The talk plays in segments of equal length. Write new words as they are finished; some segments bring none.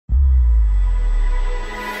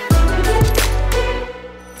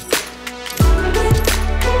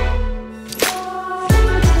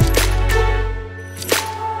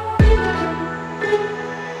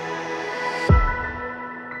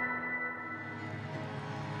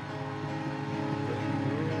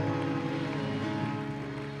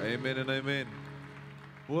Amen and amen.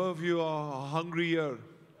 Who of you are hungry here?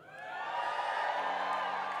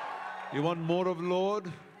 You want more of the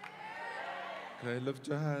Lord? Okay, lift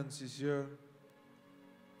your hands. He's here.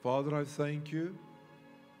 Father, I thank you.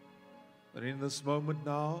 And in this moment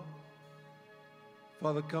now,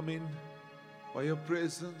 Father, come in by your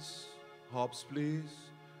presence. Harps, please.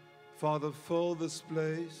 Father, fill this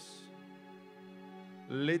place.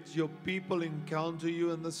 Let your people encounter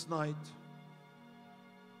you in this night.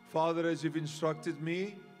 Father, as you've instructed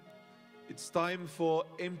me, it's time for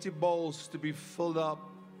empty bowls to be filled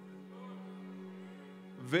up,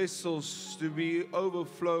 vessels to be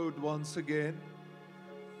overflowed once again.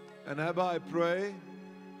 And Abba, I pray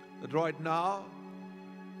that right now,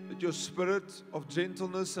 that your spirit of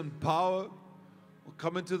gentleness and power will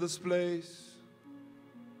come into this place.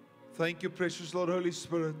 Thank you, precious Lord, Holy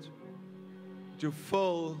Spirit, that you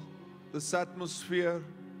fill this atmosphere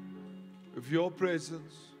with your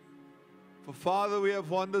presence. For Father, we have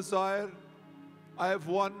one desire. I have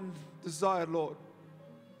one desire, Lord.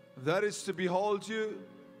 That is to behold you,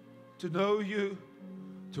 to know you,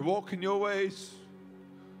 to walk in your ways,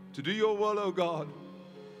 to do your will, O God.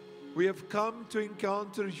 We have come to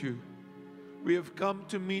encounter you. We have come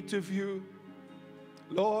to meet with you.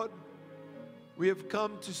 Lord, we have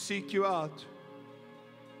come to seek you out.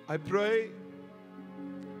 I pray,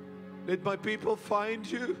 let my people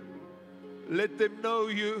find you. Let them know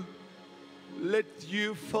you. Let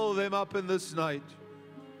you fill them up in this night.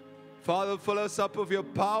 Father, fill us up with your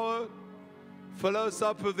power. Fill us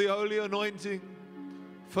up with the holy anointing.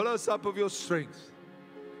 Fill us up with your strength.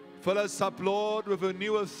 Fill us up, Lord, with a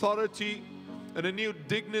new authority and a new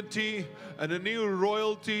dignity and a new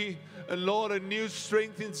royalty and, Lord, a new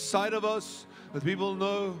strength inside of us, that people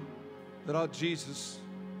know that our Jesus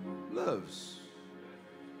lives.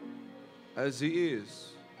 As He is,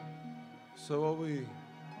 so are we.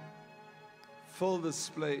 Fill this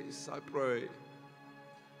place, I pray,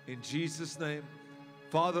 in Jesus' name.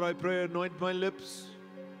 Father, I pray, anoint my lips,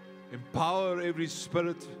 empower every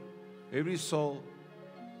spirit, every soul.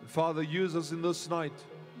 And Father, use us in this night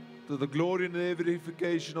to the glory and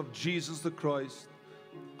edification of Jesus the Christ,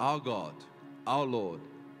 our God, our Lord,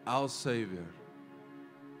 our Savior.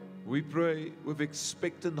 We pray with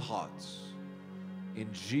expectant hearts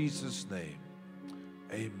in Jesus' name.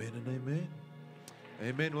 Amen and amen.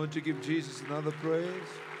 Amen. Won't you give Jesus another praise?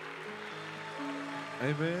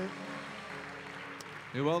 Amen.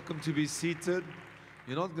 You're welcome to be seated.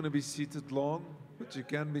 You're not going to be seated long, but you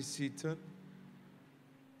can be seated.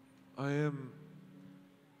 I've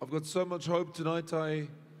got so much hope tonight. The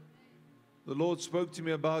Lord spoke to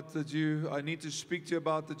me about that I need to speak to you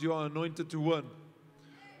about that you are anointed to win.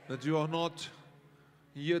 That you are not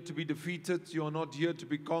here to be defeated. You are not here to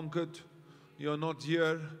be conquered. You are not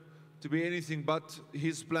here to be anything but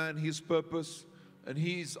His plan, His purpose, and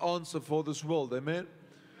His answer for this world. Amen?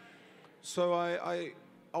 So I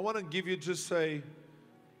want to give you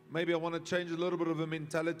maybe I want to change a little bit of a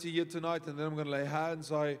mentality here tonight, and then I'm going to lay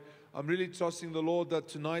hands. I'm really trusting the Lord that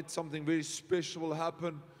tonight something very special will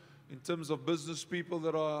happen in terms of business people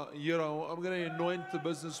that are here. I'm going to anoint the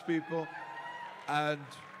business people, and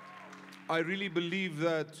I really believe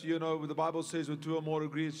that, the Bible says, where two or more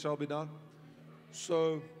agree, it shall be done.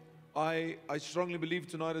 So I strongly believe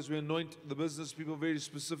tonight, as we anoint the business people very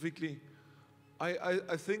specifically,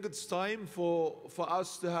 I think it's time for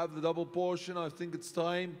us to have the double portion. I think it's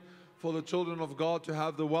time for the children of God to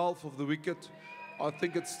have the wealth of the wicked. I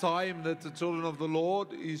think it's time that the children of the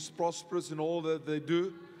Lord is prosperous in all that they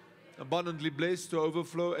do, abundantly blessed to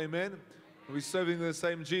overflow. Amen. We're serving the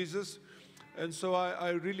same Jesus. And so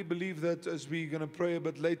I really believe that as we're going to pray a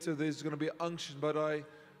bit later, there's going to be unction. But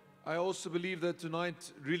I also believe that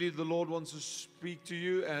tonight, really the Lord wants to speak to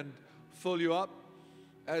you and fill you up.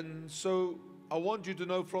 And so I want you to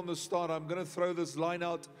know from the start, I'm going to throw this line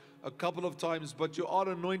out a couple of times, but you are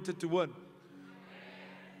anointed to win.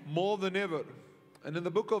 More than ever. And in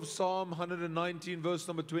the book of Psalm 119, verse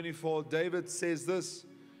number 24, David says this.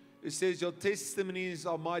 He says, your testimonies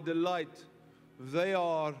are my delight. They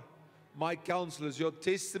are my counselors. Your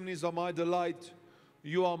testimonies are my delight.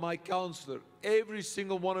 You are my counselor. Every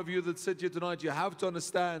single one of you that sit here tonight, you have to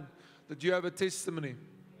understand that you have a testimony.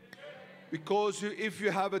 Because if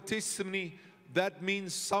you have a testimony, that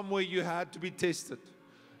means somewhere you had to be tested.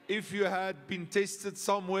 If you had been tested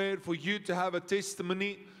somewhere for you to have a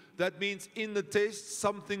testimony, that means in the test,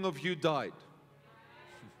 something of you died.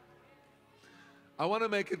 I want to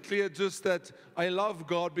make it clear just that I love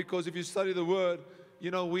God, because if you study the Word,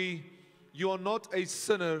 you are not a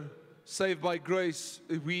sinner saved by grace.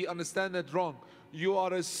 We understand that wrong. You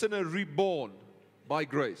are a sinner reborn by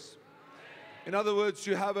grace. In other words,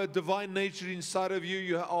 you have a divine nature inside of you.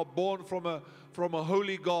 You are born from a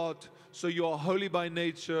holy God, so you are holy by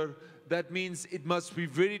nature. That means it must be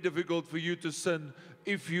very difficult for you to sin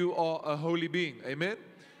if you are a holy being. Amen?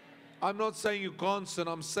 I'm not saying you can't sin.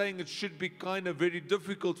 I'm saying it should be kind of very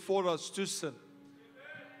difficult for us to sin.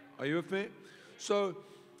 Are you with me? So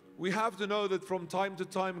we have to know that from time to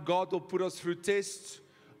time, God will put us through tests,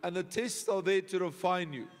 and the tests are there to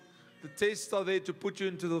refine you. The tests are there to put you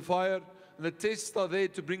into the fire, and the tests are there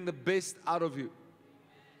to bring the best out of you.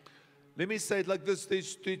 Let me say it like this.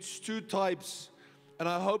 There's two types, and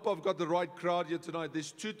I hope I've got the right crowd here tonight.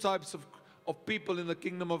 There's two types of people in the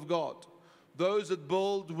kingdom of God. Those that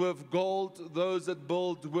build with gold, those that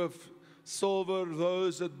build with silver,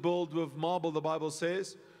 those that build with marble, the Bible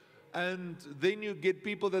says. And then you get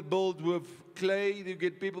people that build with clay, you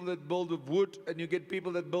get people that build with wood, and you get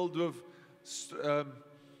people that build with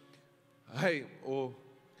hay or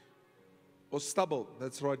stubble.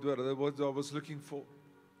 That's the right word. That's what I was looking for.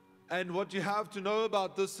 And what you have to know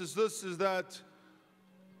about this is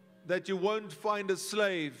that you won't find a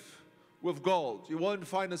slave with gold. You won't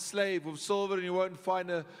find a slave with silver, and you won't find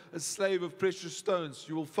a slave with precious stones.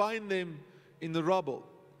 You will find them in the rubble.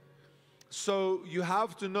 So you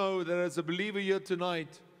have to know that as a believer here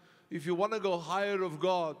tonight, if you want to go higher of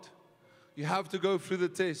God, you have to go through the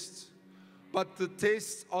tests. But the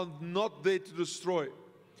tests are not there to destroy.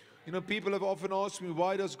 You know, people have often asked me,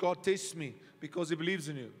 why does God test me? Because He believes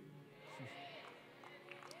in you.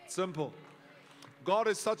 Simple. God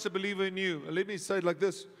is such a believer in you. And let me say it like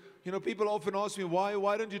this. You know, people often ask me,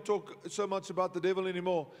 why don't you talk so much about the devil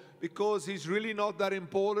anymore? Because he's really not that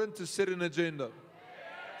important to set an agenda.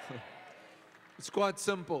 It's quite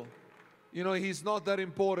simple. You know, he's not that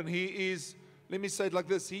important. He is, let me say it like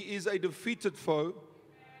this, he is a defeated foe.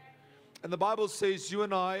 And the Bible says you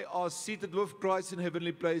and I are seated with Christ in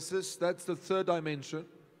heavenly places. That's the third dimension.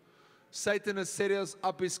 Satan has set us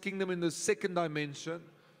up his kingdom in the second dimension.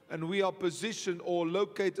 And we are positioned or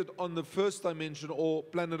located on the first dimension or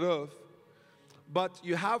planet Earth. But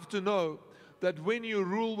you have to know that when you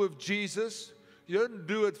rule with Jesus, you don't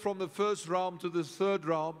do it from the first realm to the third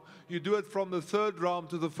realm. You do it from the third realm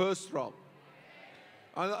to the first realm.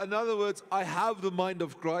 In other words, I have the mind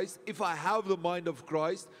of Christ. If I have the mind of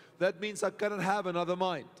Christ, that means I cannot have another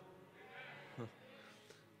mind.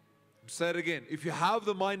 Say it again. If you have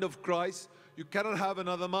the mind of Christ, you cannot have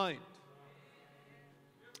another mind.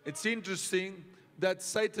 It's interesting that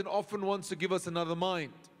Satan often wants to give us another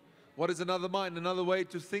mind. What is another mind? Another way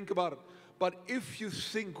to think about it. But if you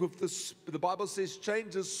think with the Bible says,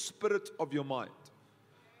 change the spirit of your mind.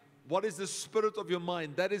 What is the spirit of your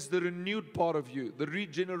mind? That is the renewed part of you, the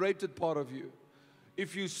regenerated part of you.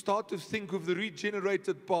 If you start to think with the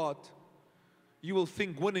regenerated part, you will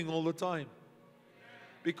think winning all the time.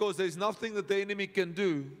 Because there's nothing that the enemy can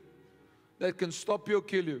do that can stop you or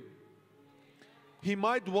kill you. He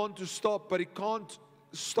might want to stop, but he can't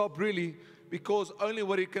stop really, because only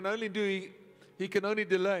what he can only do, he can only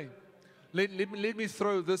delay. Let me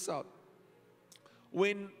throw this out.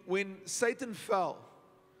 When Satan fell,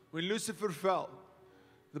 when Lucifer fell,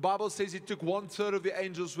 the Bible says he took 1/3 of the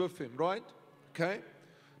angels with him, right? Okay?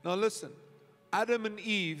 Now listen, Adam and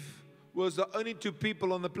Eve was the only two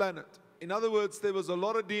people on the planet. In other words, there was a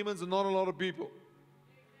lot of demons and not a lot of people.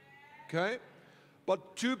 Okay?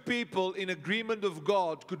 But two people in agreement of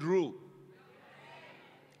God could rule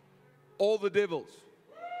all the devils.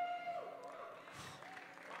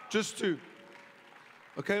 Just two.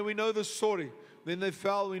 Okay, we know the story. Then they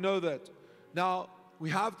fell, we know that. Now,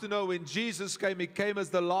 we have to know when Jesus came, He came as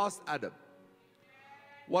the last Adam.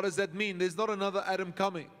 What does that mean? There's not another Adam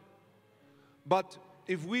coming. But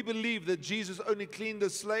if we believe that Jesus only cleaned the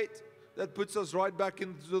slate, that puts us right back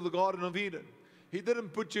into the Garden of Eden. He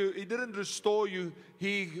didn't restore you.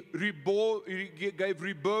 He gave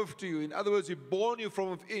rebirth to you. In other words, He born you from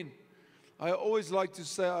within. I always like to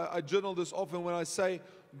say, I journal this often when I say,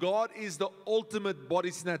 God is the ultimate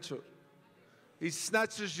body snatcher. He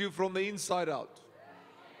snatches you from the inside out.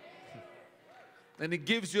 And He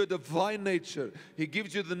gives you a divine nature. He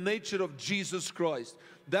gives you the nature of Jesus Christ.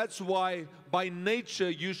 That's why by nature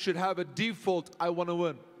you should have a default, I want to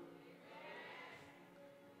win.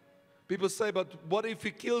 People say, but what if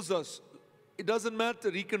He kills us? It doesn't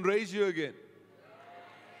matter. He can raise you again.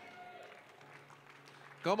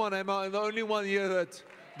 Come on, am I the only one here that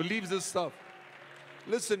believes this stuff?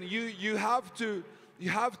 Listen, you have to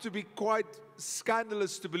be quite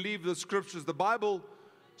scandalous to believe the scriptures. The Bible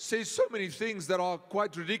says so many things that are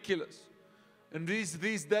quite ridiculous. And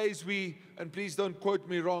these days and please don't quote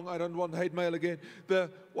me wrong, I don't want hate mail again.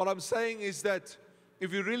 What I'm saying is that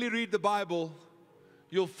if you really read the Bible,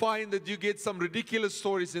 you'll find that you get some ridiculous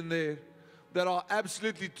stories in there that are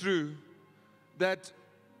absolutely true, that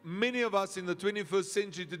many of us in the 21st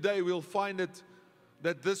century today will find it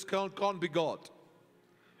that this can't be God.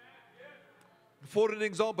 For an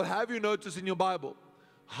example, have you noticed in your Bible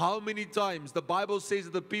how many times the Bible says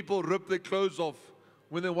that the people rip their clothes off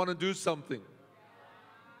when they want to do something?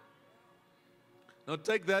 Now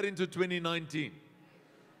take that into 2019.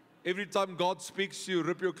 Every time God speaks to you,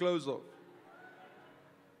 rip your clothes off.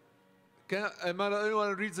 Am I the only one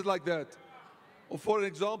who reads it like that? Or for an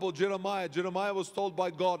example, Jeremiah. Jeremiah was told by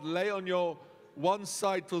God, lay on your one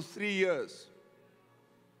side for 3 years.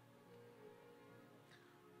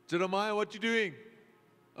 Jeremiah, what you doing?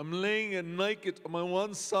 I'm laying naked on my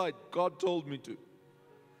one side. God told me to.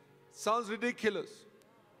 Sounds ridiculous.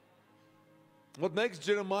 What makes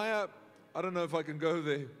Jeremiah, I don't know if I can go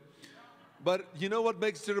there. But you know what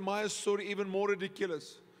makes Jeremiah's story even more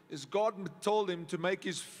ridiculous? Is God told him to make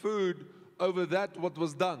his food over that what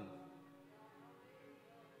was done.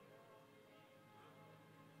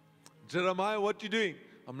 Jeremiah, what you doing?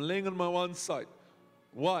 I'm laying on my one side.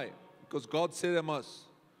 Why? Because God said I must.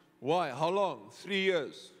 Why? How long? 3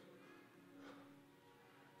 years.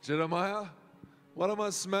 Jeremiah, what am I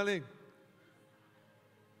smelling?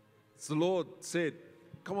 It's the Lord said.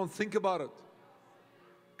 Come on, think about it.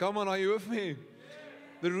 Come on, are you with me?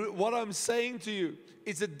 What I'm saying to you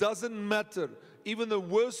is it doesn't matter. Even the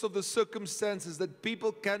worst of the circumstances that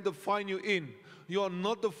people can define you in, you are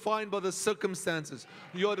not defined by the circumstances.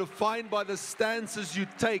 You are defined by the stances you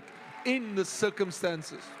take in the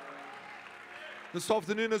circumstances. This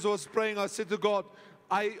afternoon as I was praying, I said to God,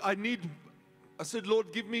 I said,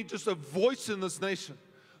 Lord, give me just a voice in this nation,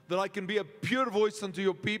 that I can be a pure voice unto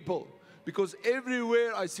your people. Because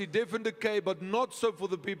everywhere I see death and decay, but not so for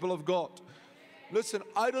the people of God. Listen,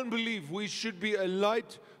 I don't believe we should be a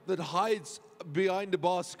light that hides behind a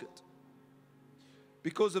basket.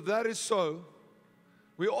 Because if that is so,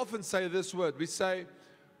 we often say this word. We say,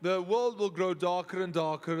 the world will grow darker and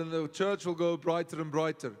darker, and the church will go brighter and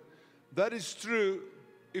brighter. That is true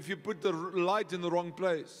if you put the light in the wrong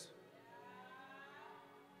place.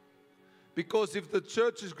 Because if the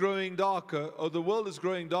church is growing darker, or the world is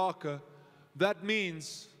growing darker, that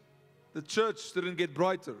means the church didn't get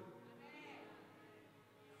brighter.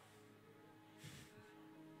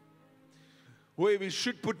 Where we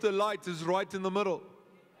should put the light is right in the middle.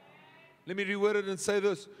 Let me reword it and say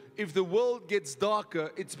this. If the world gets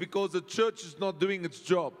darker, it's because the church is not doing its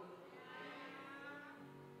job.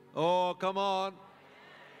 Oh, come on.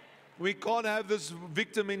 We can't have this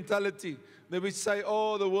victim mentality that we say,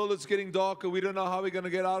 oh, the world is getting darker. We don't know how we're going to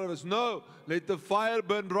get out of this. No, let the fire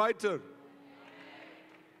burn brighter.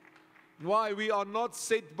 Why? We are not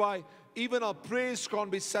set by, even our prayers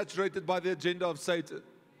can't be saturated by the agenda of Satan.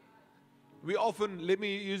 We often, let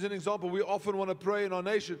me use an example, we often want to pray in our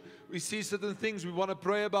nation. We see certain things, we want to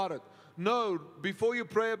pray about it. No, before you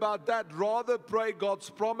pray about that, rather pray God's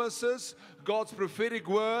promises, God's prophetic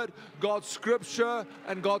word, God's scripture,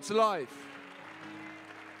 and God's life.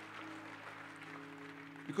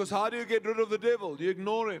 Because how do you get rid of the devil? You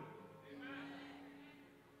ignore him.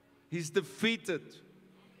 He's defeated.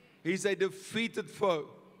 He's a defeated foe.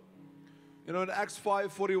 You know, in Acts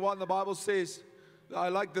 5:41, the Bible says, I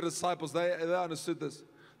like the disciples, they understood this.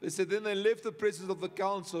 They said, then they left the presence of the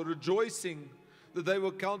council, rejoicing that they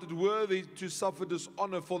were counted worthy to suffer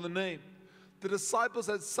dishonor for the name. The disciples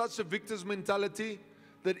had such a victor's mentality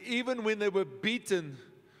that even when they were beaten,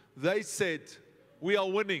 they said, we are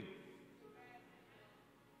winning.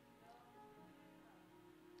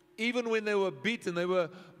 Even when they were beaten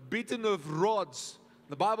with rods.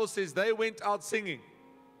 The Bible says they went out singing.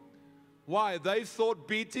 Why? They thought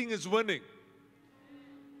beating is winning.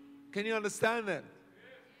 Can you understand that?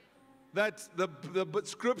 That the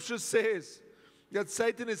scripture says that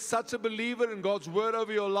Satan is such a believer in God's word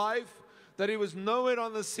over your life that he was nowhere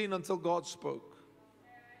on the scene until God spoke.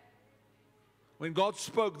 When God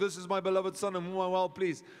spoke, this is my beloved son in whom I am well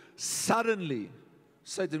pleased, suddenly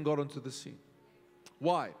Satan got onto the scene.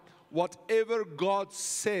 Why? Whatever God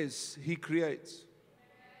says, he creates.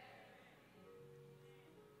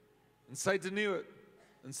 And Satan knew it.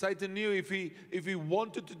 And Satan knew if he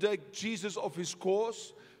wanted to take Jesus off his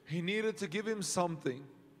course, he needed to give him something.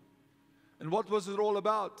 And what was it all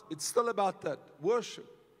about? It's still about that, worship.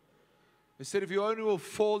 He said, if you only will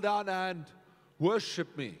fall down and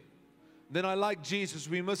worship me, then I like Jesus.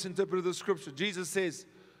 We misinterpret the scripture. Jesus says,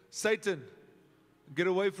 Satan, get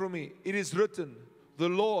away from me. It is written, the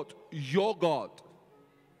Lord, your God.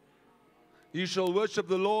 You shall worship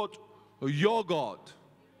the Lord, your God.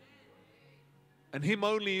 And him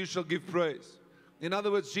only you shall give praise. In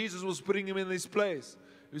other words, Jesus was putting him in this place.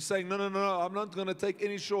 He was saying, no, no, no, no, I'm not going to take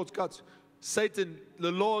any shortcuts. Satan,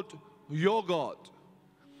 the Lord, your God.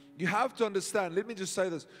 You have to understand, let me just say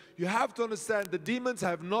this. You have to understand the demons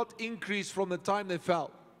have not increased from the time they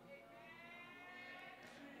fell.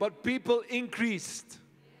 But people increased.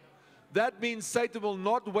 That means Satan will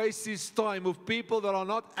not waste his time with people that are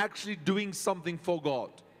not actually doing something for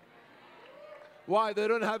God. Why? They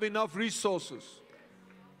don't have enough resources.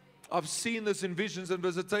 I've seen this in visions and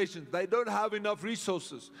visitations. They don't have enough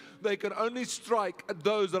resources. They can only strike at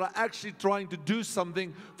those that are actually trying to do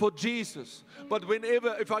something for Jesus. But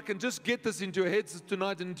whenever, if I can just get this into your heads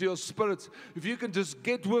tonight and into your spirits, if you can just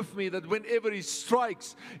get with me that whenever he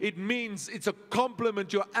strikes, it means it's a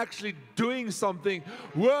compliment. You're actually doing something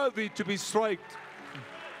worthy to be striked.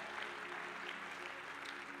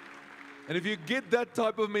 And if you get that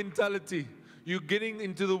type of mentality, you're getting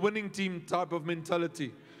into the winning team type of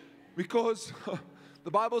mentality. Because the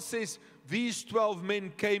Bible says these 12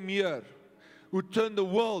 men came here who turned the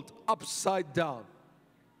world upside down.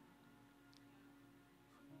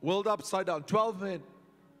 World upside down. 12 men.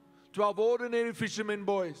 12 ordinary fishermen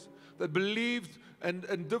boys that believed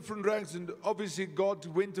and different ranks, and obviously God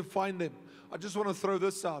went to find them. I just want to throw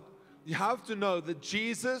this out. You have to know that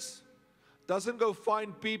Jesus doesn't go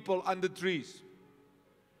find people under trees.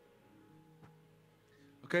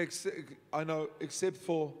 Okay, I know, except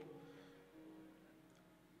for...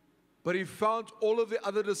 But he found all of the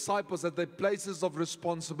other disciples at their places of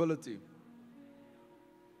responsibility.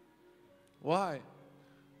 Why?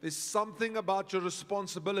 There's something about your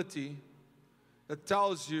responsibility that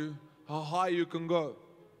tells you how high you can go.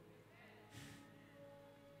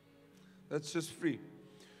 That's just free.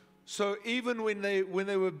 So even when they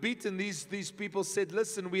were beaten, these people said,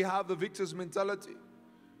 listen, we have the victor's mentality.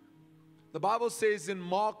 The Bible says in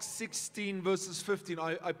Mark 16 verses 15,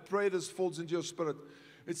 I pray this falls into your spirit.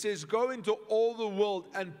 It says, go into all the world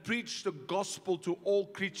and preach the gospel to all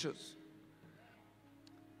creatures.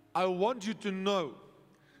 I want you to know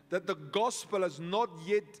that the gospel has not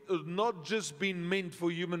just been meant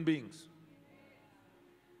for human beings.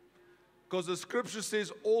 Because the scripture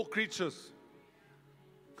says all creatures.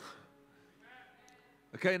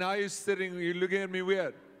 Okay, now you're looking at me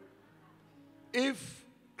weird. If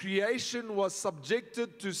creation was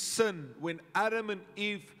subjected to sin when Adam and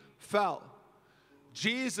Eve fell,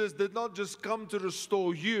 Jesus did not just come to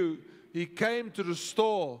restore you, He came to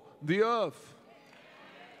restore the earth.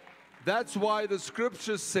 That's why the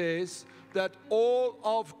scripture says that all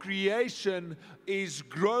of creation is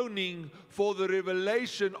groaning for the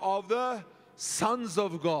revelation of the sons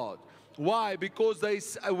of God. Why? Because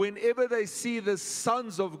whenever they see the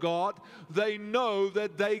sons of God, they know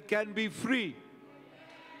that they can be free.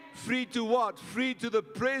 Free to what? Free to the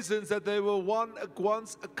presence that they were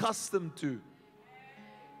once accustomed to.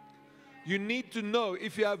 You need to know,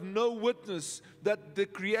 if you have no witness, that the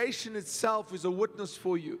creation itself is a witness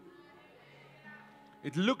for you.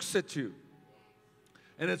 It looks at you.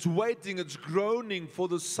 And it's waiting, it's groaning for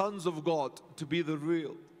the sons of God to be the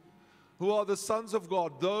real. Who are the sons of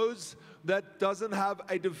God? Those that doesn't have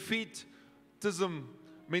a defeatism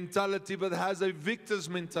mentality, but has a victor's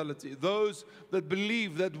mentality. Those that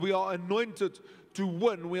believe that we are anointed to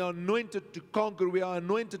win. We are anointed to conquer. We are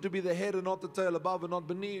anointed to be the head and not the tail, above and not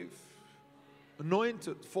beneath.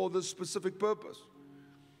 Anointed for this specific purpose.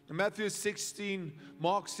 In Matthew 16,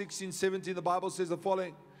 Mark 16, 17, the Bible says the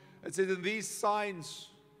following. It says, in these signs,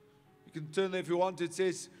 you can turn there if you want. It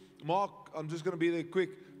says, Mark, I'm just going to be there quick.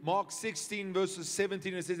 Mark 16 verses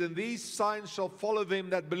 17, it says, and these signs shall follow them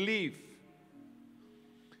that believe.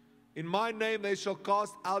 In my name they shall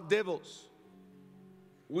cast out devils,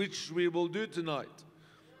 which we will do tonight.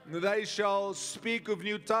 They shall speak of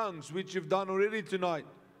new tongues, which you've done already tonight.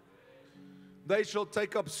 They shall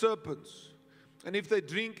take up serpents, and if they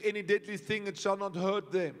drink any deadly thing, it shall not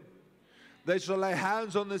hurt them. They shall lay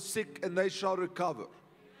hands on the sick, and they shall recover.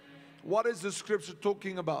 What is the scripture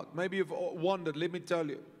talking about? Maybe you've wondered. Let me tell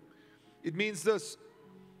you. It means this.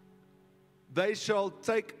 They shall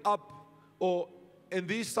take up, and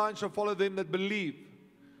these signs shall follow them that believe.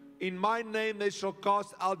 In my name they shall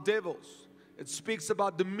cast out devils. It speaks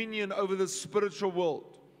about dominion over the spiritual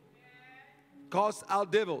world. Cast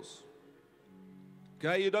out devils.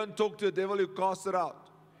 Okay, you don't talk to a devil, you cast it out.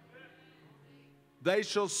 They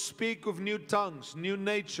shall speak of new tongues, new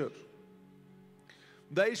nature.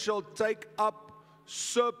 They shall take up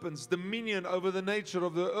serpents, dominion over the nature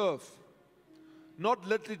of the earth. Not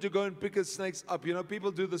literally to go and pick a snakes up. You know,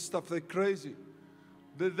 people do this stuff, they're crazy.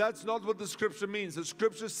 That's not what the scripture means. The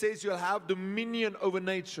scripture says you'll have dominion over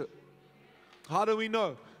nature. How do we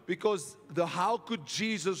know? Because how could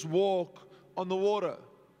Jesus walk on the water.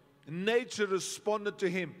 Nature responded to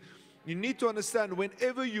him. You need to understand,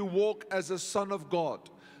 whenever you walk as a son of God,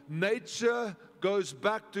 nature goes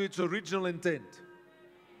back to its original intent.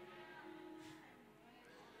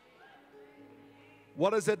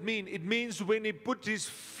 What does that mean? It means when he put his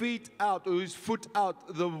feet out, or his foot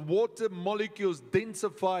out, the water molecules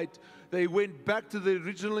densified. They went back to the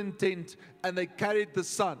original intent and they carried the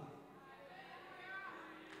sun.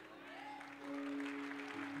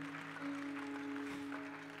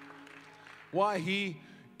 Why?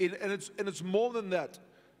 And it's more than that.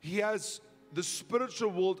 He has the spiritual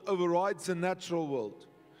world overrides the natural world.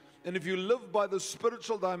 And if you live by the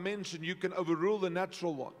spiritual dimension, you can overrule the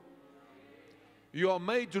natural one. You are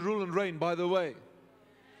made to rule and reign, by the way.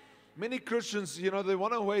 Many Christians, they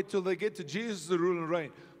want to wait till they get to Jesus to rule and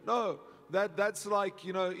reign. No, that's like,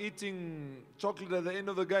 eating chocolate at the end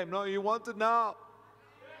of the game. No, you want it now.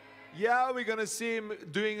 Yeah, we're going to see Him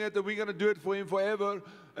doing it, and we're going to do it for Him forever,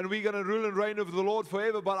 and we're going to rule and reign over the Lord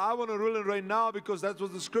forever. But I want to rule and reign now because that's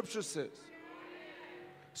what the Scripture says.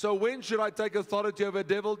 So when should I take authority over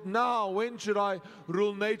the devil? Now. When should I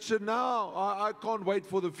rule nature? Now. I can't wait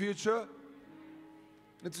for the future.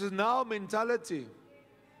 It's a now mentality.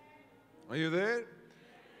 Are you there?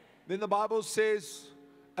 Then the Bible says,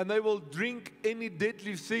 and they will drink any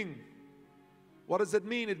deadly thing. What does that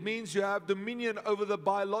mean? It means you have dominion over the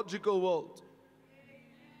biological world.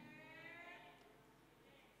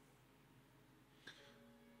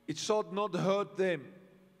 It shall not hurt them.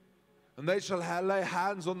 And they shall lay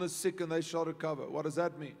hands on the sick and they shall recover. What does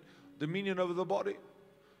that mean? Dominion over the body.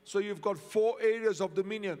 So you've got 4 areas of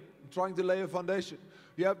dominion. I'm trying to lay a foundation.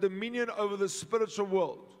 You have dominion over the spiritual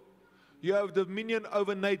world. You have dominion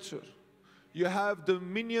over nature. You have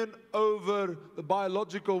dominion over the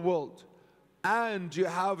biological world. And you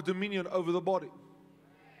have dominion over the body.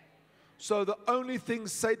 So the only thing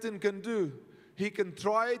Satan can do, he can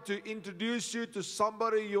try to introduce you to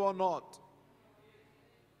somebody you are not.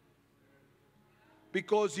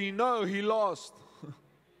 Because he knows he lost.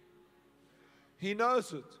 He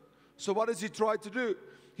knows it. So what does he try to do?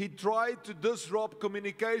 He tried to disrupt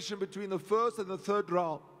communication between the first and the third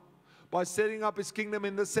realm by setting up his kingdom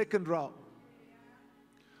in the second realm.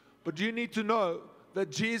 But you need to know that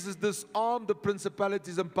Jesus disarmed the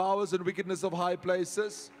principalities and powers and wickedness of high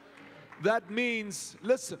places. That means,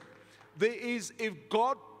 listen, if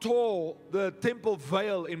God tore the temple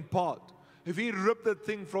veil in part, if He ripped that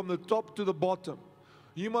thing from the top to the bottom,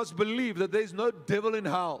 you must believe that there's no devil in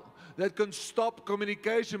hell that can stop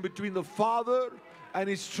communication between the Father and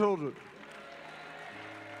His children.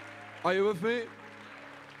 Are you with me?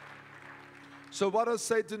 So what does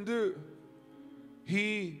Satan do?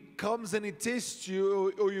 He comes and he tests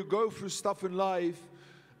you, or you go through stuff in life.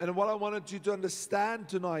 And what I wanted you to understand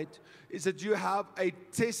tonight is that you have a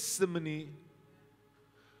testimony.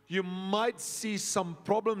 You might see some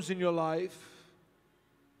problems in your life,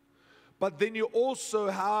 but then you also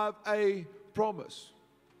have a promise.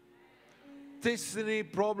 Destiny,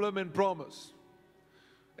 problem, and promise.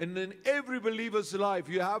 And in every believer's life,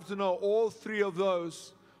 you have to know all 3 of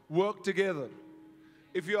those work together.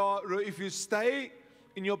 If you stay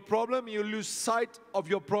in your problem, you lose sight of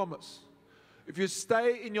your promise. If you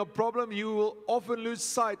stay in your problem, you will often lose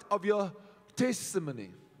sight of your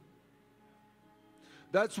testimony.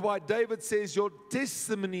 That's why David says, your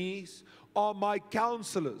testimonies are my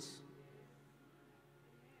counselors.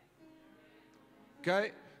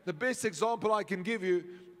 Okay? The best example I can give you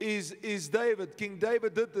is David. King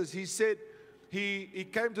David did this. He said, he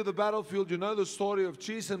came to the battlefield. You know the story of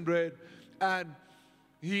cheese and bread. And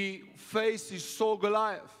he saw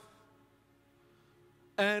Goliath.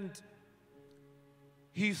 And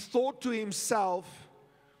he thought to himself,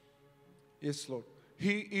 yes, Lord.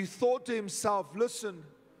 He thought to himself, listen,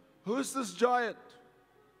 who is this giant?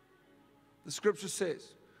 The scripture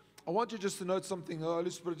says, I want you just to note something. The Holy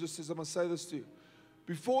Spirit just says, I must say this to you.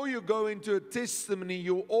 Before you go into a testimony,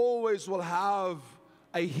 you always will have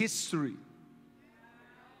a history.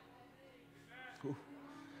 Ooh,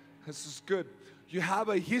 this is good. You have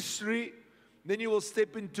a history, then you will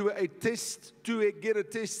step into a test to get a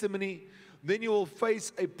testimony, then you will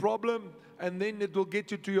face a problem, and then it will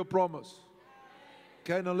get you to your promise.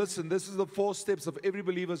 Okay, now listen, this is the 4 steps of every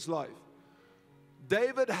believer's life.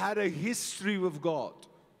 David had a history with God.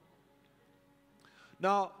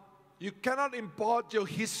 Now, you cannot impart your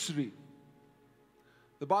history.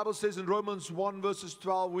 The Bible says in Romans 1 verses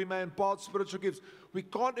 12, we may impart spiritual gifts. We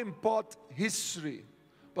can't impart history.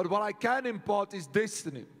 But what I can impart is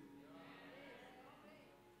destiny.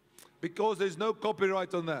 Because there's no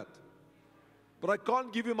copyright on that. But I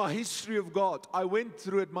can't give you my history of God. I went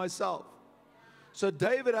through it myself. So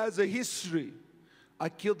David has a history. I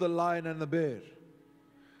killed the lion and the bear.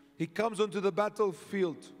 He comes onto the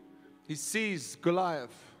battlefield. He sees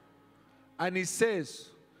Goliath. And he says,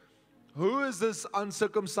 who is this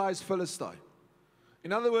uncircumcised Philistine?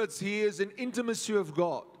 In other words, he is in intimacy with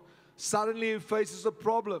God. Suddenly he faces a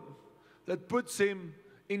problem that puts him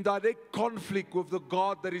in direct conflict with the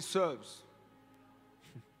God that he serves.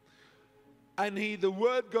 And the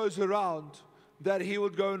word goes around that he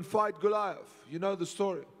would go and fight Goliath. You know the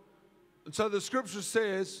story. And so the scripture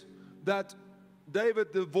says that David,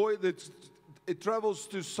 it travels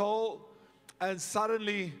to Saul, and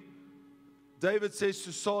suddenly David says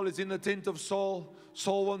to Saul, it's in the tent of Saul.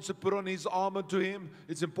 Saul wants to put on his armor to him.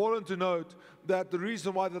 It's important to note that the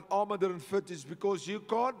reason why that armor didn't fit is because you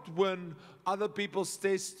can't win other people's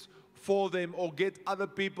tests for them or get other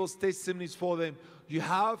people's testimonies for them. You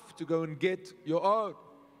have to go and get your own.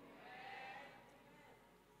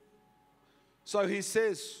 So he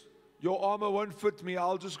says, your armor won't fit me.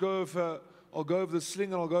 I'll just go with the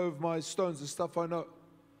sling and I'll go with my stones, the stuff I know.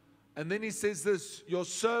 And then he says this, your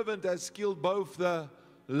servant has killed both the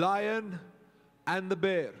lion and the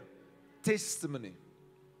bear. Testimony.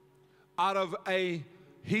 Out of a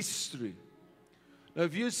history. Now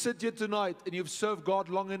if you sit here tonight and you've served God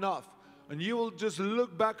long enough, and you will just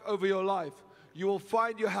look back over your life, you will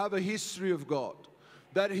find you have a history of God.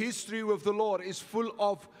 That history with the Lord is full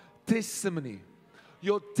of testimony.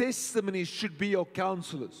 Your testimony should be your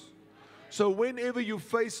counselors. So whenever you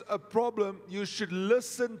face a problem, you should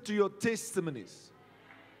listen to your testimonies.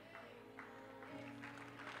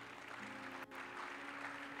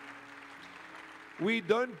 We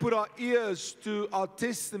don't put our ears to our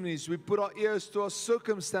testimonies. We put our ears to our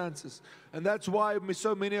circumstances. And that's why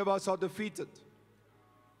so many of us are defeated.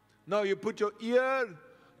 No, you put your ear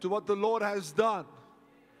to what the Lord has done.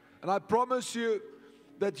 And I promise you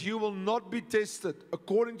that you will not be tested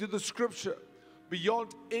according to the scripture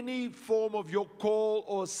beyond any form of your call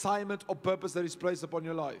or assignment or purpose that is placed upon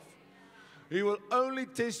your life. He will only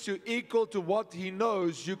test you equal to what He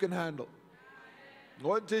knows you can handle. He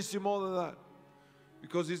won't test you more than that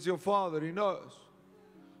because He's your Father. He knows.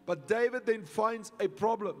 But David then finds a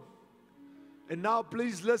problem. And now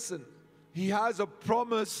please listen. He has a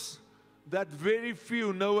promise that very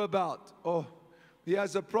few know about. Oh, he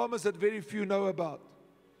has a promise that very few know about.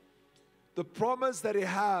 The promise that he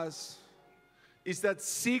has is that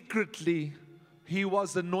secretly he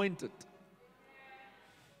was anointed.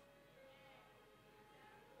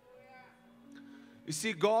 You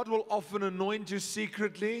see, God will often anoint you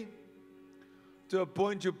secretly to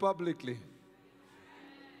appoint you publicly.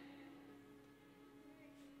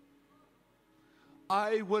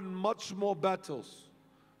 I win much more battles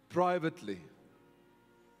privately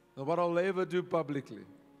than what I'll ever do publicly.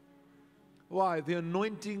 Why? The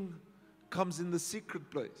anointing comes in the secret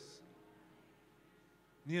place.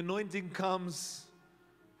 The anointing comes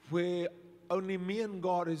where only me and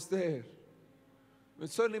God is there.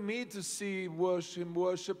 It's only me to see Him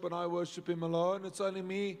worship, and I worship Him alone. It's only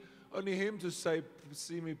Him to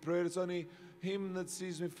see me pray. It's only Him that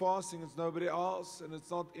sees me fasting. It's nobody else, and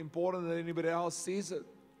it's not important that anybody else sees it.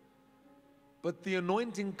 But the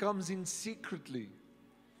anointing comes in secretly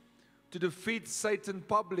to defeat Satan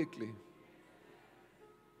publicly.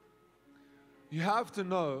 You have to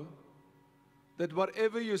know that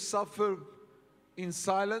whatever you suffer in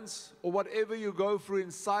silence, or whatever you go through in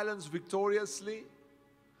silence victoriously,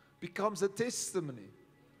 becomes a testimony.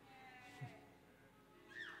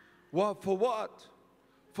 Well, for what?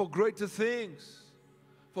 For greater things,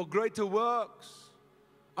 for greater works.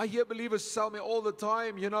 I hear believers tell me all the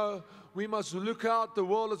time, we must look out, the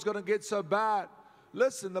world is going to get so bad.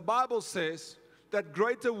 Listen, the Bible says that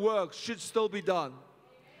greater works should still be done.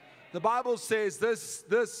 The Bible says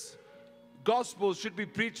this gospel should be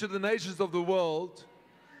preached to the nations of the world.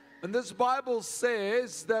 And this Bible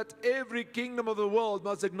says that every kingdom of the world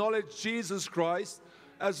must acknowledge Jesus Christ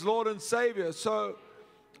as Lord and Savior. So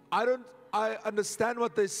I understand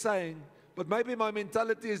what they're saying, but maybe my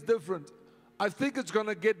mentality is different. I think it's going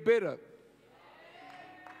to get better.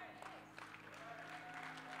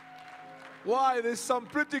 Why? There's some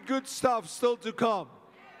pretty good stuff still to come.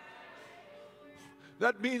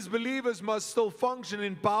 That means believers must still function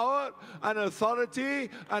in power and authority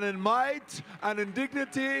and in might and in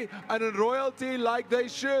dignity and in royalty like they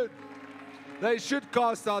should. They should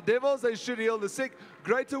cast out devils. They should heal the sick.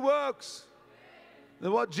 Greater works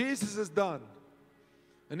than what Jesus has done.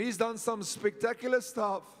 And He's done some spectacular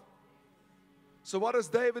stuff. So what does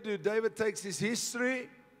David do? David takes his history.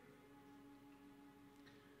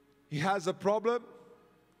 He has a problem.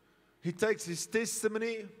 He takes his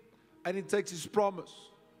testimony. And he takes his promise.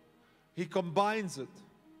 he combines it.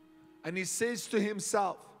 And he says to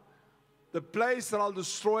himself, the place that I'll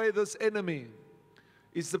destroy this enemy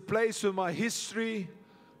is the place where my history,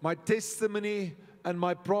 my testimony, and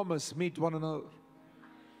my promise meet one another.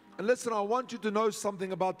 And listen, I want you to know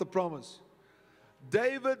something about the promise.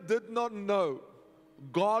 David did not know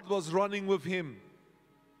God was running with him.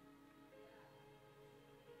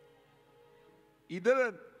 He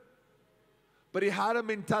didn't. But he had a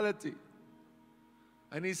mentality.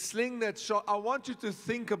 And he slinged that shot. I want you to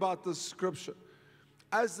think about this scripture.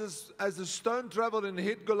 As the stone traveled and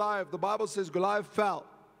hit Goliath, the Bible says Goliath fell.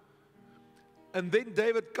 And then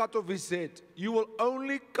David cut off his head. You will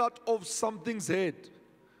only cut off something's head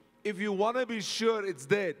if you want to be sure it's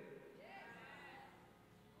dead.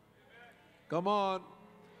 Come on.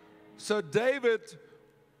 So David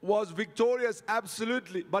was victorious,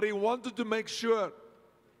 absolutely. But he wanted to make sure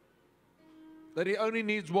that he only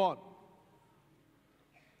needs one.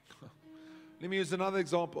 Let me use another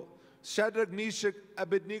example. Shadrach, Meshach,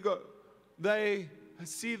 Abednego, they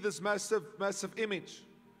see this massive image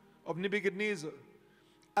of Nebuchadnezzar.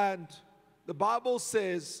 And the Bible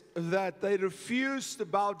says that they refuse to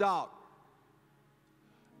bow down.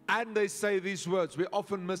 And they say these words. We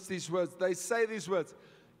often miss these words. They say these words.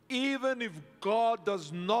 Even if God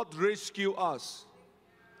does not rescue us,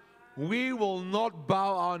 we will not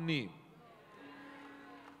bow our knee.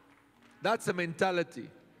 That's a mentality.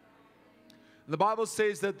 The Bible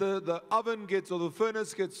says that the oven gets, or the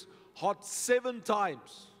furnace gets hot 7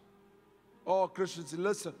 times. Oh, Christians,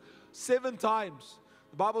 listen. 7 times.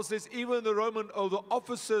 The Bible says even the Roman, or the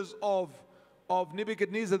officers of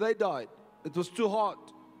Nebuchadnezzar, they died. It was too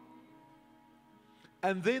hot.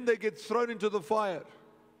 And then they get thrown into the fire.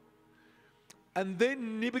 And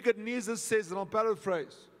then Nebuchadnezzar says, and I'll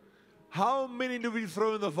paraphrase, how many do we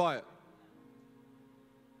throw in the fire?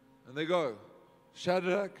 And they go,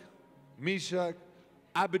 Shadrach, Meshach,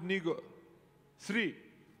 Abednego, 3.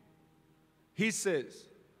 He says,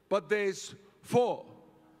 but there's 4.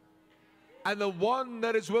 And the one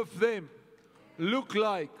that is with them look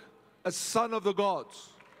like a son of the gods.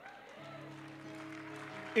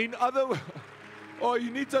 In other words, oh,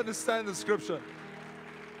 you need to understand the scripture.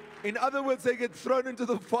 In other words, they get thrown into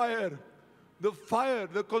the fire. The fire,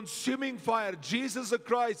 the consuming fire. Jesus the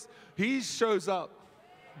Christ, He shows up.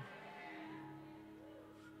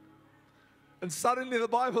 And suddenly the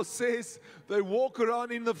Bible says they walk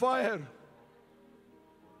around in the fire.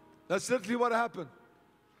 That's literally what happened.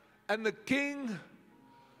 And the king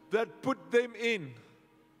that put them in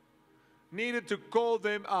needed to call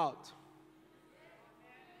them out.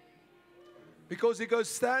 Because he goes,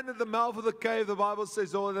 stand at the mouth of the cave, the Bible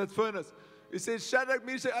says, or that furnace. He says, Shadrach,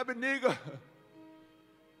 Meshach, Abednego,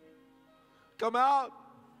 come out,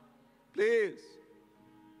 please.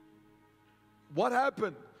 What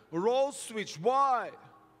happened? Role switch. Why?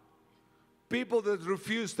 People that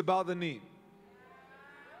refuse to bow the knee.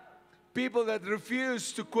 People that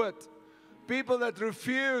refuse to quit. People that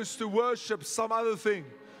refuse to worship some other thing.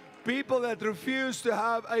 People that refuse to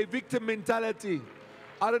have a victim mentality.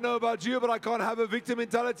 I don't know about you, but I can't have a victim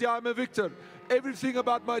mentality. I'm a victor. Everything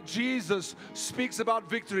about my Jesus speaks about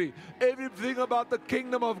victory. Everything about the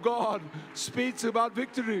kingdom of God speaks about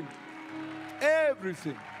victory.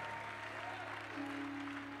 Everything.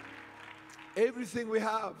 Everything we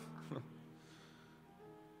have.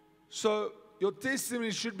 So your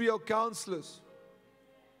testimony should be your counselors.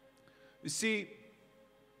 You see,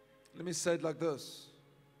 let me say it like this.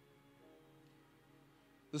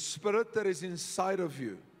 The spirit that is inside of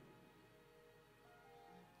you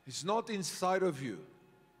is not inside of you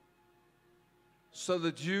so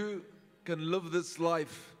that you can live this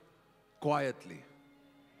life quietly.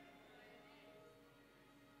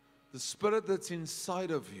 The spirit that's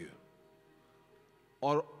inside of you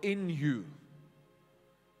are in you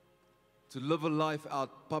to live a life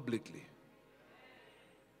out publicly.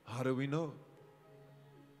 How do we know?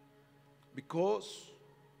 Because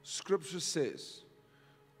Scripture says,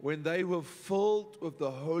 when they were filled with the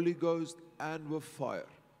Holy Ghost and with fire,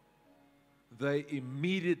 they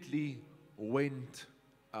immediately went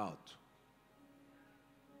out.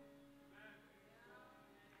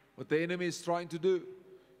 What the enemy is trying to do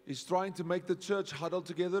is trying to make the church huddle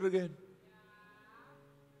together again.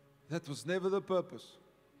 That was never the purpose.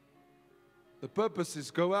 The purpose is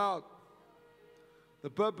go out. The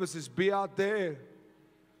purpose is be out there.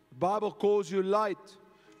 The Bible calls you light.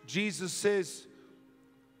 Jesus says,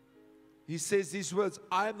 He says these words,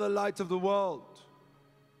 I am the light of the world.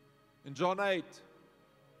 In John 8.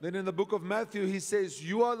 Then in the book of Matthew, He says,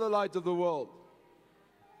 you are the light of the world.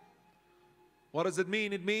 What does it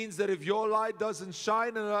mean? It means that if your light doesn't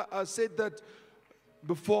shine, and I said that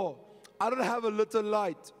before, I don't have a little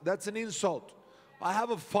light. That's an insult. I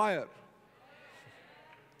have a fire.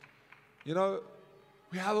 You know,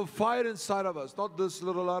 we have a fire inside of us. Not this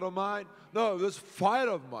little light of mine. No, this fire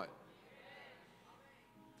of mine.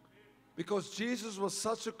 Because Jesus was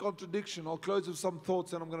such a contradiction. I'll close with some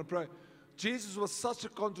thoughts and I'm going to pray. Jesus was such a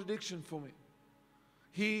contradiction for me.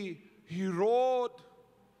 He roared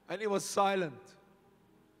and he was silent.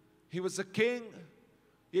 He was a king,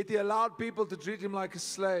 yet he allowed people to treat him like a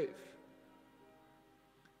slave.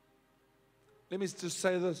 Let me just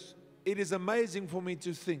say this. It is amazing for me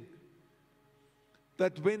to think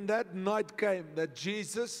that when that night came, that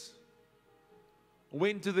Jesus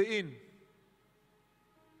went to the inn,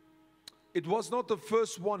 it was not the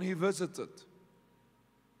first one he visited.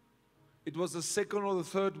 It was the second or the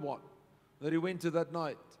third one that he went to that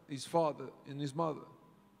night, his father and his mother,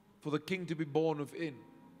 for the king to be born within.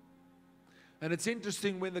 And it's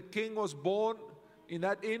interesting, when the king was born in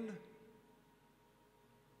that inn,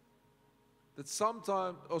 that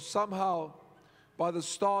sometime or somehow by the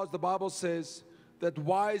stars, the Bible says that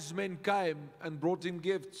wise men came and brought him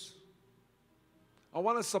gifts. I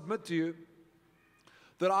want to submit to you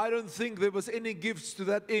that I don't think there was any gifts to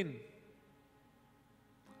that inn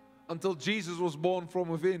until Jesus was born from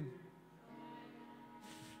within.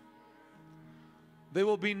 There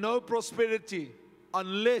will be no prosperity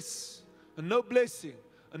unless, and no blessing,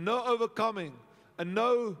 and no overcoming, and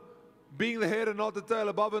no being the head and not the tail,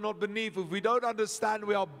 above and not beneath, if we don't understand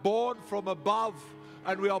we are born from above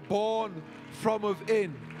and we are born from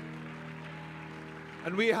within.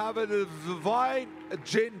 And we have a divine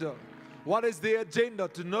agenda. What is the agenda?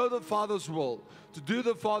 To know the Father's will, to do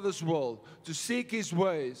the Father's will, to seek His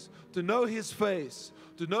ways, to know His face,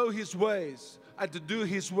 to know His ways, and to do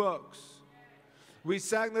His works. We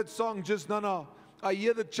sang that song just now. I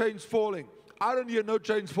hear the chains falling. I don't hear no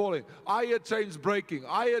chains falling. I hear chains breaking.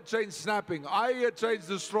 I hear chains snapping. I hear chains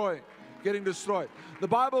destroying, getting destroyed. The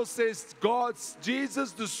Bible says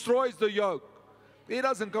Jesus destroys the yoke. He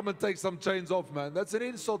doesn't come and take some chains off, man. That's an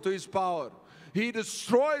insult to His power. He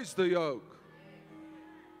destroys the yoke.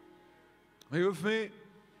 Are you with me?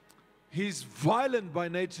 He's violent by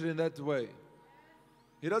nature in that way.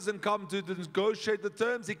 He doesn't come to negotiate the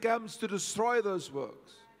terms. He comes to destroy those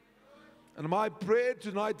works. And my prayer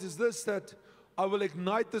tonight is this, that I will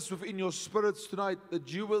ignite this within your spirits tonight,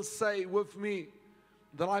 that you will say with me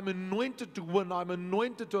that I'm anointed to win, I'm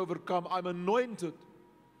anointed to overcome, I'm anointed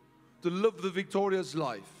to live the victorious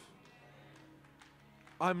life.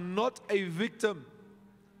 I'm not a victim.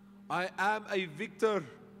 I am a victor.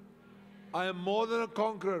 I am more than a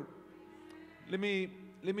conqueror. Let me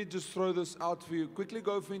just throw this out for you. Quickly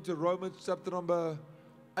go into Romans chapter number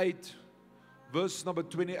 8, verse number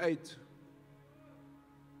 28.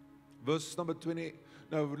 Verse number 20.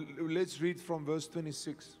 No, let's read from verse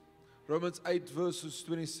 26. Romans 8, verses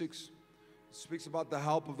 26. It speaks about the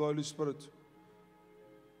help of the Holy Spirit.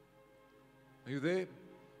 Are you there?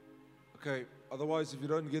 Okay. Otherwise, if you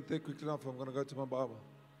don't get there quick enough, I'm going to go to my Bible.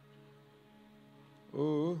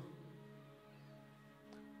 Oh.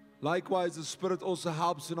 Likewise, the Spirit also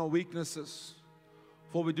helps in our weaknesses.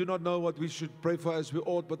 For we do not know what we should pray for as we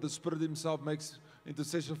ought, but the Spirit Himself makes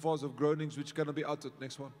intercession for us of groanings which cannot be uttered.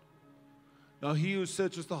 Next one. Now He who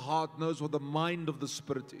searches the heart knows what the mind of the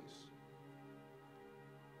Spirit is.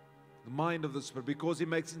 The mind of the Spirit, because He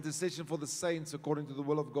makes intercession for the saints according to the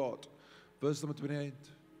will of God. Verse number 28.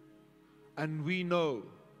 And we know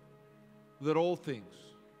that all things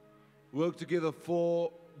work together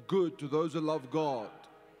for good to those who love God,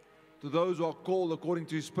 to those who are called according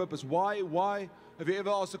to His purpose. Why? Have you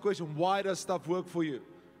ever asked the question, why does stuff work for you?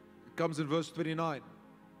 It comes in verse 29.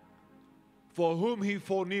 For whom He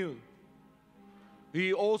foreknew,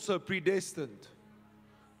 He also predestined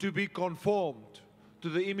to be conformed to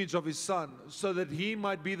the image of His Son, so that He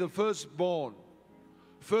might be the firstborn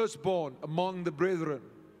among the brethren.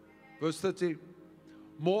 Verse 30.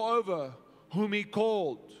 Moreover, whom He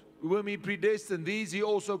called, whom He predestined, these He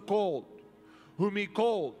also called. Whom He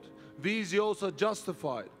called, these He also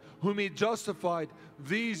justified. Whom He justified,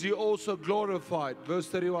 these He also glorified. Verse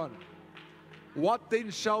 31. What then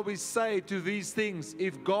shall we say to these things?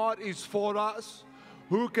 If God is for us,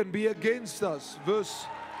 who can be against us? Verse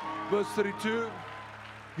 32.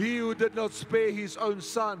 He who did not spare His own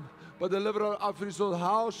Son, but delivered us up for His soul,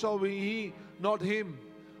 how shall He not Him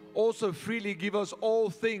also freely give us all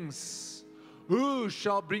things? Who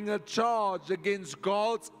shall bring a charge against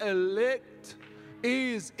God's elect?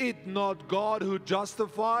 Is it not God who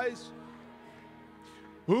justifies?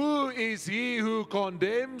 Who is he who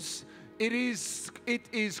condemns? It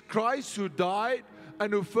is Christ who died,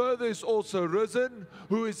 and who further is also risen,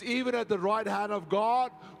 who is even at the right hand of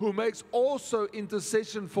God, who makes also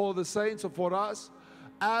intercession for the saints or for us.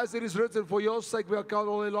 As it is written, for your sake we are counted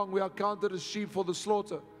all day long, we are counted as sheep for the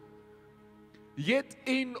slaughter. Yet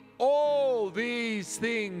in all these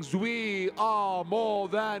things we are more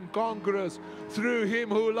than conquerors through Him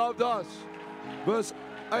who loved us. Verse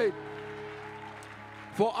 8.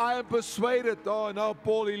 For I am persuaded, oh now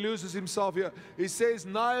Paul, he loses himself here. He says,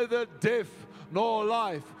 neither death nor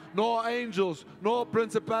life, nor angels, nor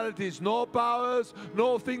principalities, nor powers,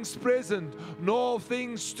 nor things present, nor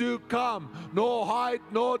things to come, nor height,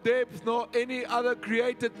 nor depth, nor any other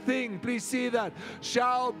created thing, please see that,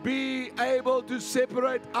 shall be able to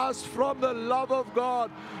separate us from the love of God,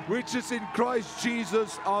 which is in Christ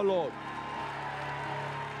Jesus our Lord.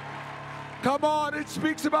 Come on, it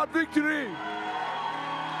speaks about victory.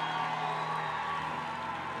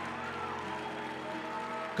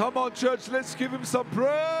 Come on, church, let's give Him some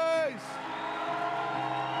praise.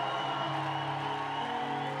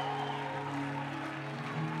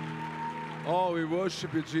 Oh, we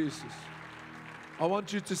worship You, Jesus. I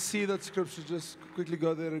want you to see that scripture. Just quickly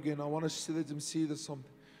go there again. I want to let them see this something.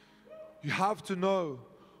 You have to know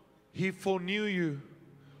He foreknew you,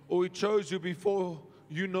 or He chose you before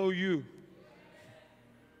you know you.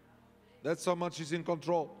 That's how much He's in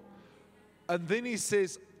control. And then He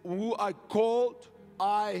says, who I called,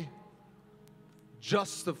 I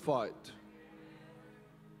justified.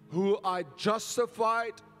 Who I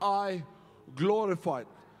justified, I glorified.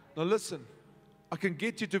 Now listen, I can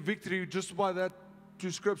get you to victory just by that two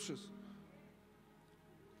scriptures.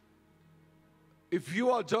 If you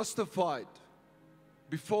are justified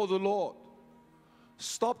before the Lord,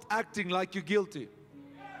 stop acting like you're guilty.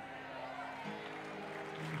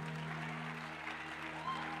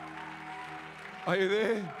 Are you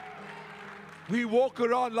there? We walk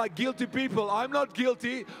around like guilty people. I'm not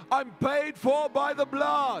guilty. I'm paid for by the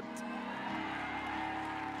blood.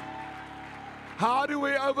 How do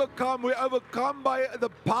we overcome? We overcome by the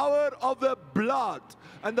power of the blood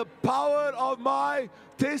and the power of my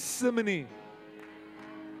testimony.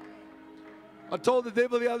 I told the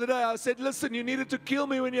devil the other day, I said, listen, you needed to kill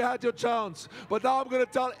me when you had your chance. But now I'm going to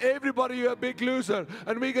tell everybody you're a big loser.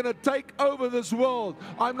 And we're going to take over this world.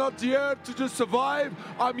 I'm not here to just survive.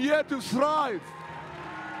 I'm here to thrive.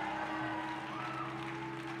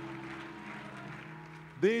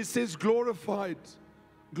 This is glorified.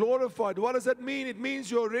 Glorified. What does that mean? It means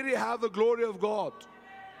you already have the glory of God.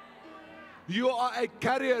 You are a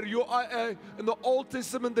carrier. You are in the Old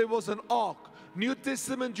Testament there was an ark. New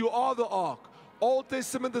Testament you are the ark. Old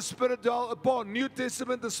Testament, the Spirit dwells upon. New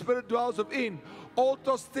Testament, the Spirit dwells within. Old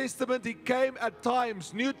Testament, He came at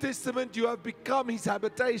times. New Testament, you have become His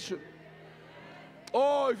habitation.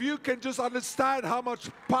 Oh, if you can just understand how much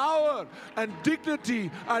power and dignity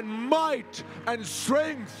and might and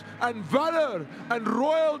strength and valor and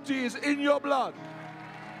royalty is in your blood.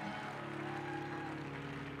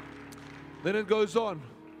 Then it goes on.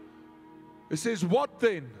 It says, what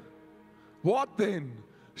then? What then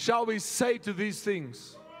shall we say to these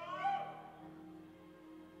things?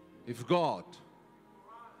 If God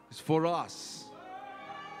is for us,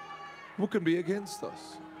 who can be against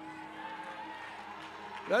us?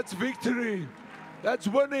 That's victory. That's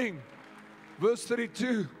winning. Verse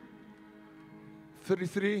 32,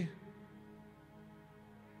 33.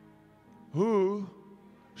 Who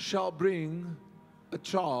shall bring a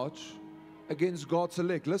charge against God's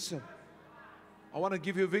elect? Listen, I want to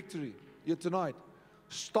give you victory here tonight.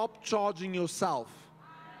 Stop charging yourself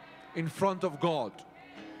in front of God.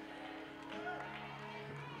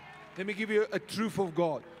 Let me give you a truth of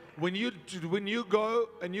God. When you go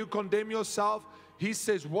and you condemn yourself, He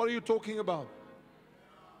says, what are you talking about?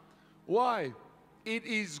 Why? It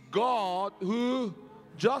is God who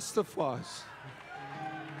justifies.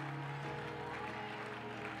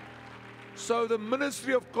 So the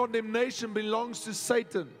ministry of condemnation belongs to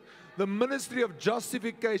Satan. The ministry of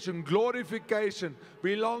justification, glorification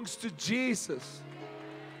belongs to Jesus.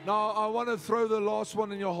 Now I want to throw the last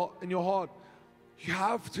one in your heart. You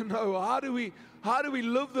have to know, how do we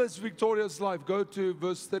live this victorious life? Go to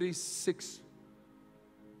verse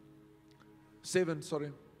 7,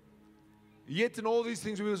 sorry. Yet in all these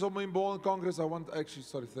things we were being born and conquerors.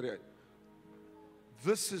 38.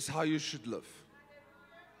 This is how you should live.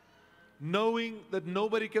 Knowing that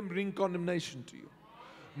nobody can bring condemnation to you.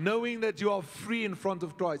 Knowing that you are free in front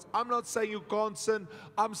of Christ. I'm not saying you can't sin.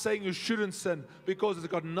 I'm saying you shouldn't sin because it's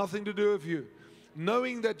got nothing to do with you.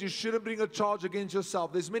 Knowing that you shouldn't bring a charge against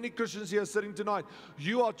yourself. There's many Christians here sitting tonight.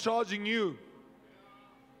 You are charging you.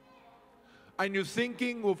 And you're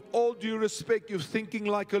thinking, with all due respect, you're thinking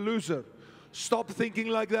like a loser. Stop thinking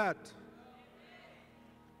like that.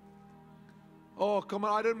 Oh, come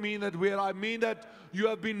on, I don't mean that weird. I mean that you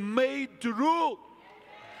have been made to rule.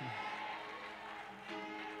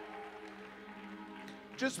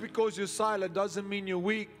 Just because you're silent doesn't mean you're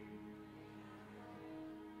weak.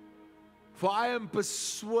 For I am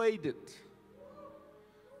persuaded.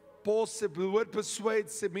 Paul said, the word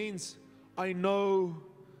persuades, it means I know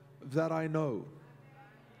that I know.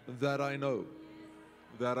 That I know.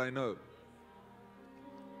 That I know.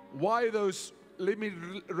 Why those? Let me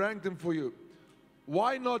rank them for you.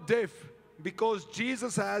 Why not death? Because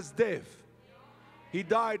Jesus has death. He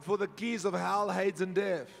died for the keys of hell, Hades, and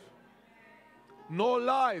death. No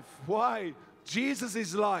life. Why? Jesus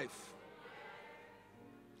is life.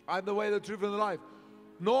 I'm the way, the truth, and the life.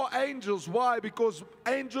 No angels. Why? Because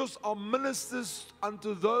angels are ministers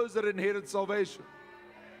unto those that inherit salvation.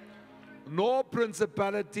 No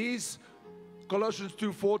principalities. Colossians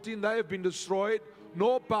 2:14, they have been destroyed.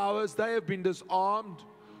 No powers, they have been disarmed.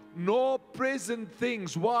 No present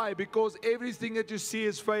things. Why? Because everything that you see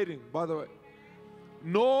is fading, by the way.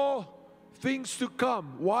 No things to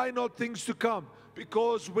come. Why not things to come?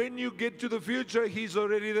 Because when you get to the future, He's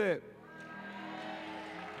already there.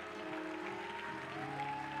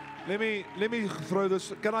 Let me throw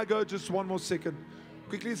this. Can I go just one more second?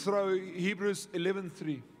 Quickly throw Hebrews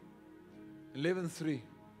 11:3. 11:3.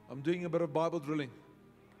 I'm doing a bit of Bible drilling.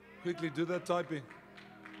 Quickly do that typing.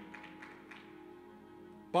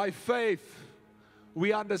 By faith,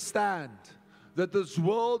 we understand that this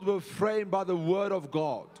world was framed by the word of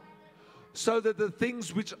God, so that the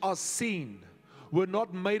things which are seen were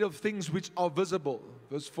not made of things which are visible.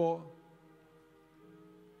 Verse 4.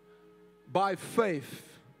 By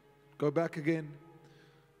faith, go back again.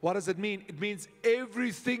 What does it mean? It means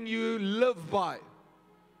everything you live by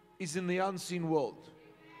is in the unseen world.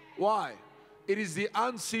 Why? It is the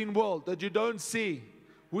unseen world that you don't see,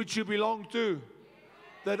 which you belong to,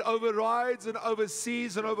 that overrides and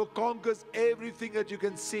oversees and overconquers everything that you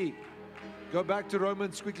can see. Go back to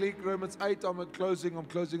Romans quickly. Romans 8. I'm closing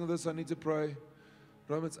on this. I need to pray.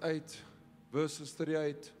 Romans 8, verses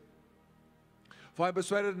 38. For I am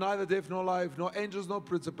persuaded neither death nor life, nor angels nor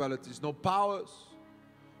principalities, nor powers,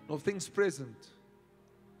 nor things present.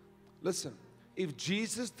 Listen, if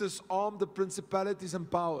Jesus disarmed the principalities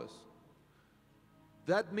and powers,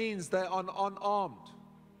 that means they are unarmed.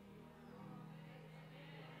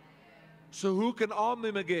 So who can arm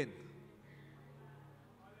them again?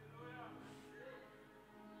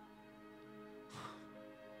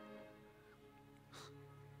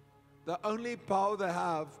 The only power they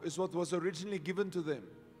have is what was originally given to them.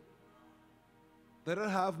 They don't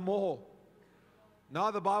have more. Now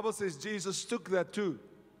the Bible says Jesus took that too.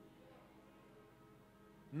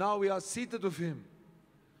 Now we are seated with Him.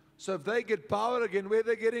 So if they get power again, where are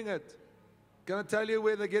they getting it? Can I tell you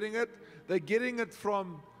where they're getting it? They're getting it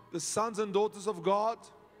from the sons and daughters of God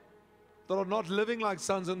that are not living like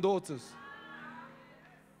sons and daughters.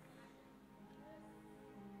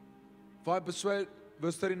 If I persuade,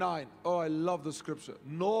 verse 39. Oh, I love the scripture.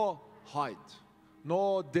 Nor height,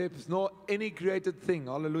 nor depth, nor any created thing,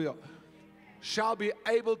 hallelujah, shall be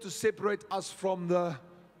able to separate us from the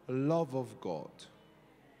love of God.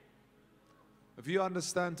 If you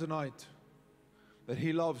understand tonight that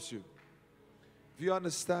He loves you, if you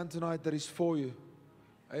understand tonight that He's for you,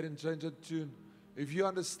 I didn't change that tune. If you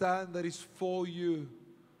understand that He's for you,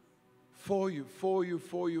 for you, for you,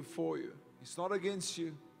 for you, for you. He's not against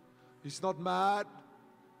you. He's not mad.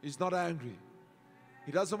 He's not angry.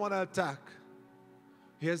 He doesn't want to attack.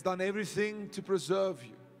 He has done everything to preserve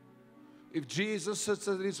you. If Jesus sits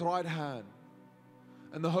at His right hand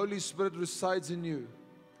and the Holy Spirit resides in you,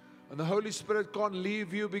 and the Holy Spirit can't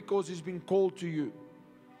leave you because He's been called to you.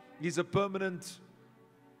 He's a permanent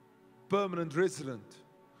resident.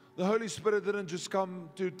 The Holy Spirit didn't just come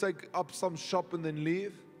to take up some shop and then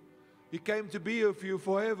leave. He came to be with you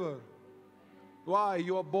forever. Why?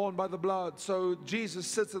 You are born by the blood. So Jesus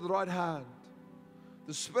sits at the right hand.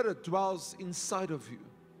 The Spirit dwells inside of you.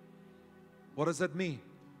 What does that mean?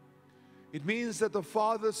 It means that the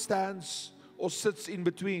Father stands or sits in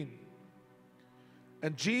between.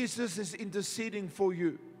 And Jesus is interceding for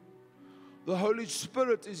you. The Holy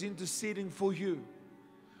Spirit is interceding for you.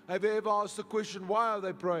 Have you ever asked the question, why are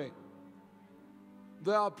they praying?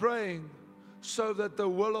 They are praying so that the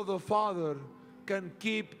will of the Father can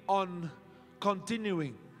keep on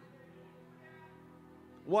continuing.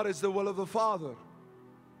 What is the will of the Father?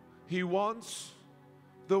 He wants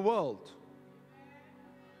the world.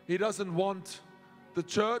 He doesn't want the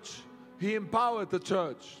church. He empowered the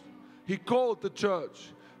church. He called the church.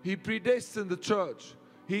 He predestined the church.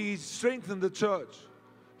 He strengthened the church.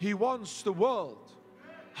 He wants the world.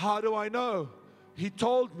 How do I know? He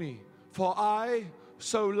told me, for I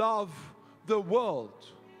so love the world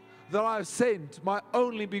that I have sent my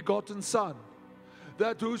only begotten Son,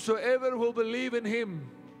 that whosoever will believe in Him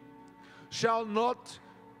shall not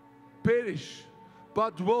perish,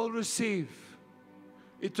 but will receive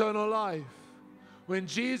eternal life. When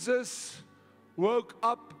Jesus woke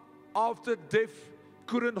up after death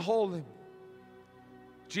couldn't hold Him,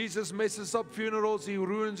 Jesus messes up funerals, He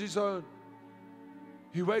ruins His own.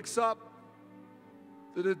 He wakes up,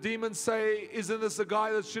 the demons say, isn't this the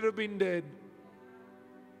guy that should have been dead?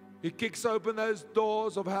 He kicks open those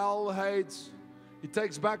doors of hell, Hades. He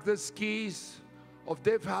takes back the keys of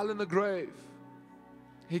death, hell, and the grave.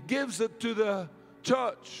 He gives it to the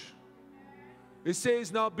church. He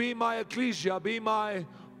says, now be my ecclesia, be my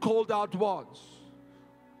called out ones.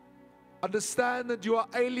 Understand that you are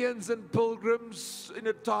aliens and pilgrims in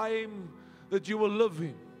a time that you will live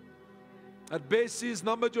in. At best, He's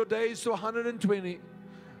numbered your days to 120.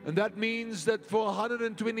 And that means that for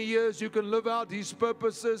 120 years you can live out His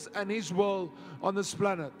purposes and His will on this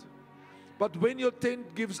planet. But when your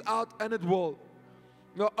tent gives out, and it will,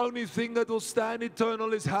 the only thing that will stand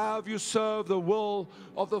eternal is how you serve the will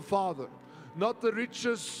of the Father. Not the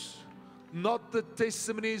riches, not the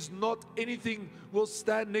testimonies, not anything will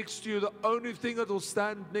stand next to you. The only thing that will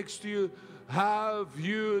stand next to you, have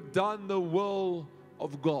you done the will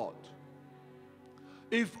of God?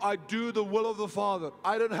 If I do the will of the Father,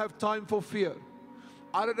 I don't have time for fear.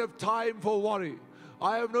 I don't have time for worry.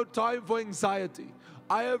 I have no time for anxiety.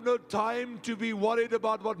 I have no time to be worried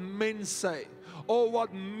about what men say or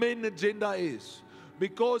what men's agenda is.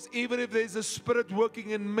 Because even if there's a spirit working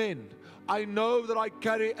in men, I know that I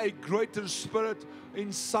carry a greater spirit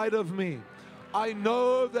inside of me. I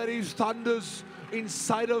know that He thunders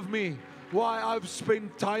inside of me. Why? I've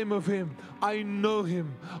spent time with Him. I know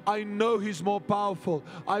Him. I know He's more powerful.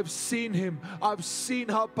 I've seen Him. I've seen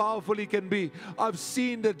how powerful He can be. I've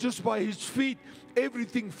seen that just by His feet,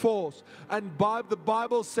 everything falls. And the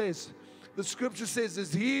Bible says, the Scripture says,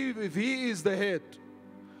 if He is the head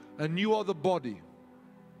and you are the body,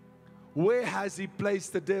 where has He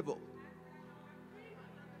placed the devil?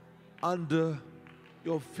 Under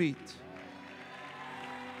your feet.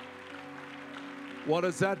 What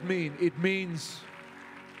does that mean? It means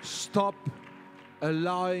stop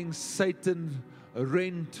allowing Satan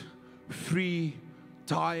rent-free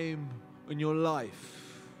time in your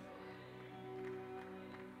life.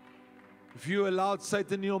 If you allowed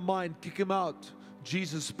Satan in your mind, kick him out.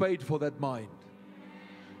 Jesus paid for that mind.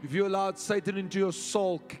 If you allowed Satan into your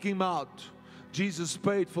soul, kick him out. Jesus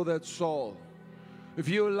paid for that soul. If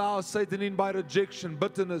you allow Satan in by rejection,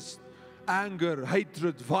 bitterness, anger,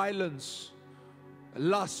 hatred, violence,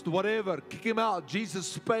 lust, whatever, kick him out.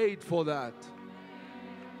 Jesus paid for that.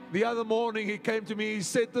 The other morning He came to me, He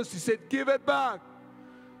said this, He said, give it back.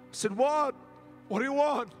 I said, what? What do you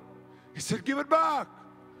want? He said, give it back.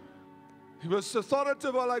 He was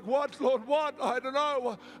authoritative. I'm like, what, Lord, what? I don't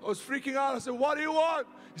know. I was freaking out. I said, what do you want?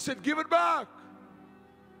 He said, give it back.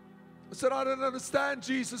 I said, I don't understand,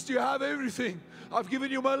 Jesus. You have everything. I've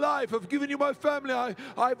given you my life. I've given you my family.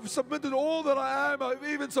 I've submitted all that I am. I've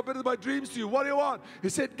even submitted my dreams to you. What do you want? He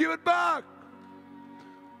said, give it back.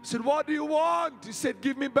 I said, what do you want? He said,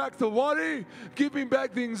 give me back the worry. Give me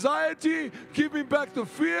back the anxiety. Give me back the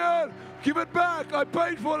fear. Give it back. I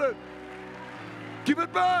paid for it. Give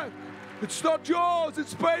it back. It's not yours.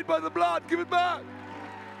 It's paid by the blood. Give it back.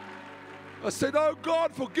 I said, oh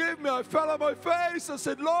God, forgive me. I fell on my face. I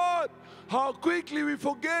said, Lord, how quickly we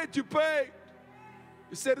forget you paid.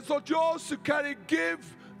 He said, it's not yours to carry. Give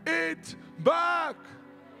it back.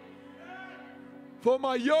 For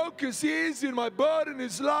my yoke is easy and my burden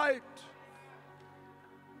is light.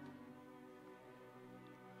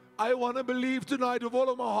 I want to believe tonight with all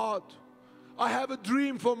of my heart. I have a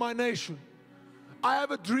dream for my nation. I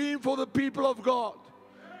have a dream for the people of God.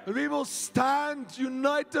 We will stand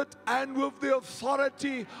united and with the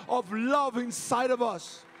authority of love inside of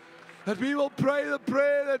us. That we will pray the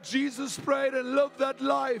prayer that Jesus prayed and live that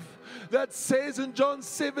life that says in John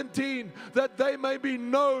 17 that they may be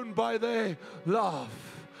known by their love.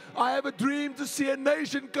 I have a dream to see a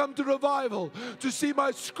nation come to revival, to see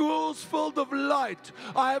my schools filled of light.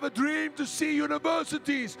 I have a dream to see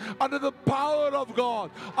universities under the power of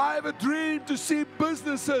God. I have a dream to see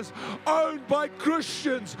businesses owned by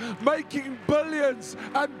Christians making billions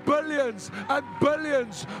and billions and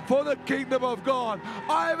billions for the kingdom of God.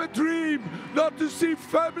 I have a dream not to see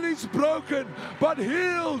families broken, but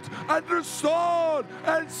healed and restored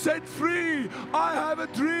and set free. I have a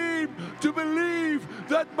dream to believe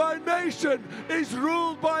that my nation is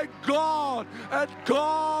ruled by God and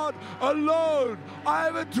God alone. I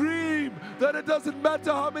have a dream that it doesn't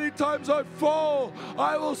matter how many times I fall,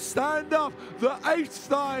 I will stand up the 8th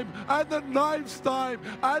time and the 9th time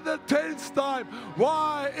and the 10th time.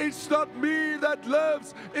 Why? It's not me that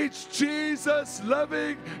lives, it's Jesus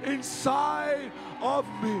living inside of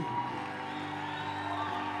me.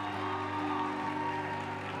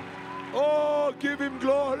 Oh, give Him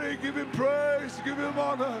glory, give Him praise, give Him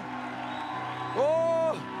honor.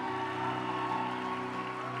 Oh,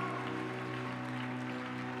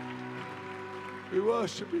 we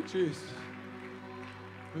worship You, Jesus.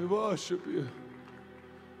 We worship You.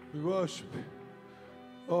 We worship You.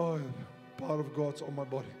 Oh, the power of God's on my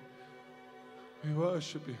body. We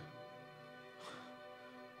worship You.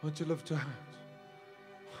 Won't you lift your hands?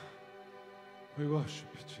 We worship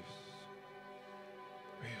You, Jesus.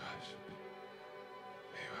 We worship You.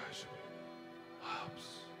 We worship You. Helps.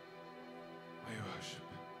 We worship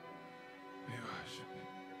You. We worship You.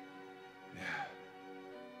 Yeah.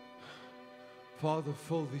 Father,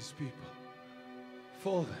 fill these people.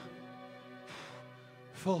 Fill them.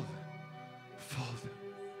 Fill them. Fill them.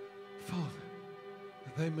 Fill them.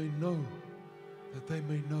 That they may know. That they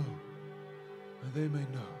may know. That they may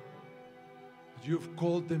know. That You have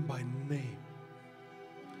called them by name.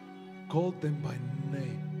 Called them by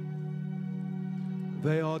name.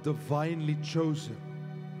 They are divinely chosen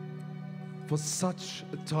for such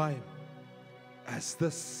a time as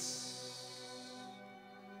this.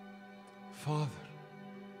 Father,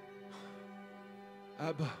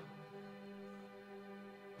 Abba,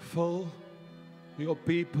 fill Your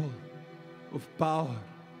people with power.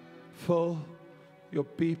 Fill Your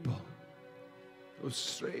people with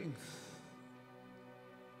strength.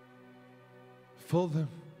 Fill them,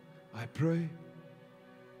 I pray,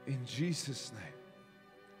 in Jesus' name.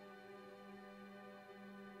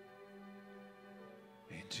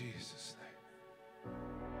 In Jesus' name.